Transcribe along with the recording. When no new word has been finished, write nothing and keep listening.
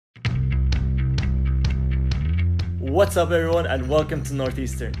What's up everyone and welcome to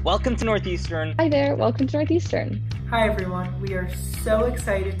Northeastern. Welcome to Northeastern. Hi there, welcome to Northeastern. Hi everyone, we are so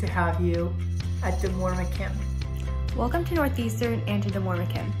excited to have you at D'Amore-McKim. Welcome to Northeastern and to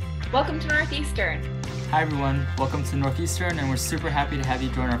D'Amore-McKim. Welcome to Northeastern. Hi everyone, welcome to Northeastern and we're super happy to have you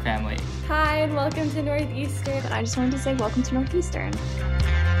join our family. Hi and welcome to Northeastern. I just wanted to say welcome to Northeastern.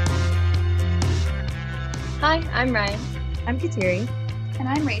 Hi, I'm Ryan. I'm Kateri. And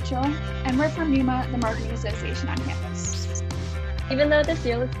I'm Rachel, and we're from NUMA, the Marketing Association on campus. Even though this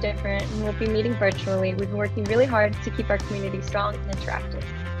year looks different and we'll be meeting virtually, we've been working really hard to keep our community strong and interactive.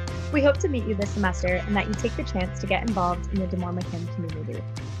 We hope to meet you this semester and that you take the chance to get involved in the D'Amore-McKim community.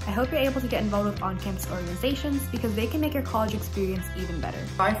 I hope you're able to get involved with on-campus organizations because they can make your college experience even better.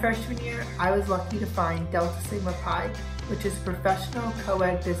 My freshman year, I was lucky to find Delta Sigma Pi, which is a professional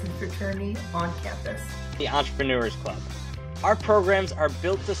co-ed business fraternity on campus. The Entrepreneurs Club. Our programs are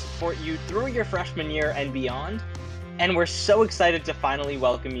built to support you through your freshman year and beyond, and we're so excited to finally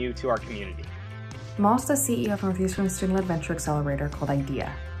welcome you to our community. I'm also the CEO of Northeastern Student-Led Venture Accelerator called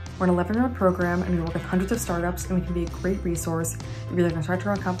IDEA. We're an 11-year program and we work with hundreds of startups, and we can be a great resource if you're either going to start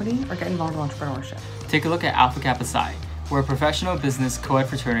your own company or get involved in entrepreneurship. Take a look at Alpha Kappa Psi. We're a professional business co-ed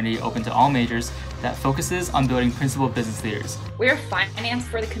fraternity open to all majors that focuses on building principal business leaders. We're finance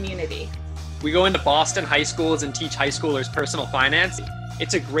for the community. We go into Boston high schools and teach high schoolers personal finance.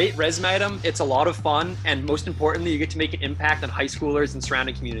 It's a great resume item, it's a lot of fun, and most importantly, you get to make an impact on high schoolers and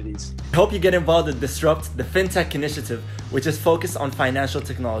surrounding communities. I hope you get involved in Disrupt, the FinTech initiative, which is focused on financial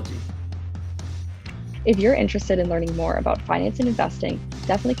technology. If you're interested in learning more about finance and investing,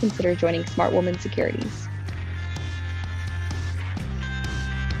 definitely consider joining Smart Woman Securities.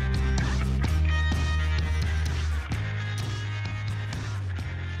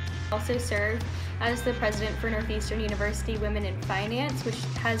 Also serve as the president for Northeastern University Women in Finance, which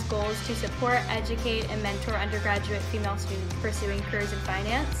has goals to support, educate, and mentor undergraduate female students pursuing careers in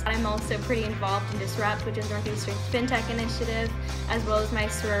finance. I'm also pretty involved in Disrupt, which is Northeastern's FinTech initiative, as well as my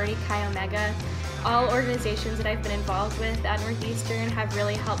sorority Chi Omega. All organizations that I've been involved with at Northeastern have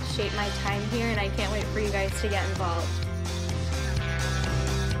really helped shape my time here, and I can't wait for you guys to get involved.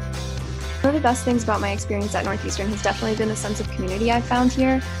 One of the best things about my experience at Northeastern has definitely been the sense of community I've found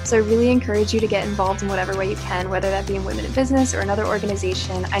here, so I really encourage you to get involved in whatever way you can, whether that be in Women in Business or another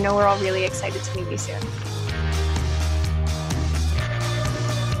organization. I know we're all really excited to meet you soon.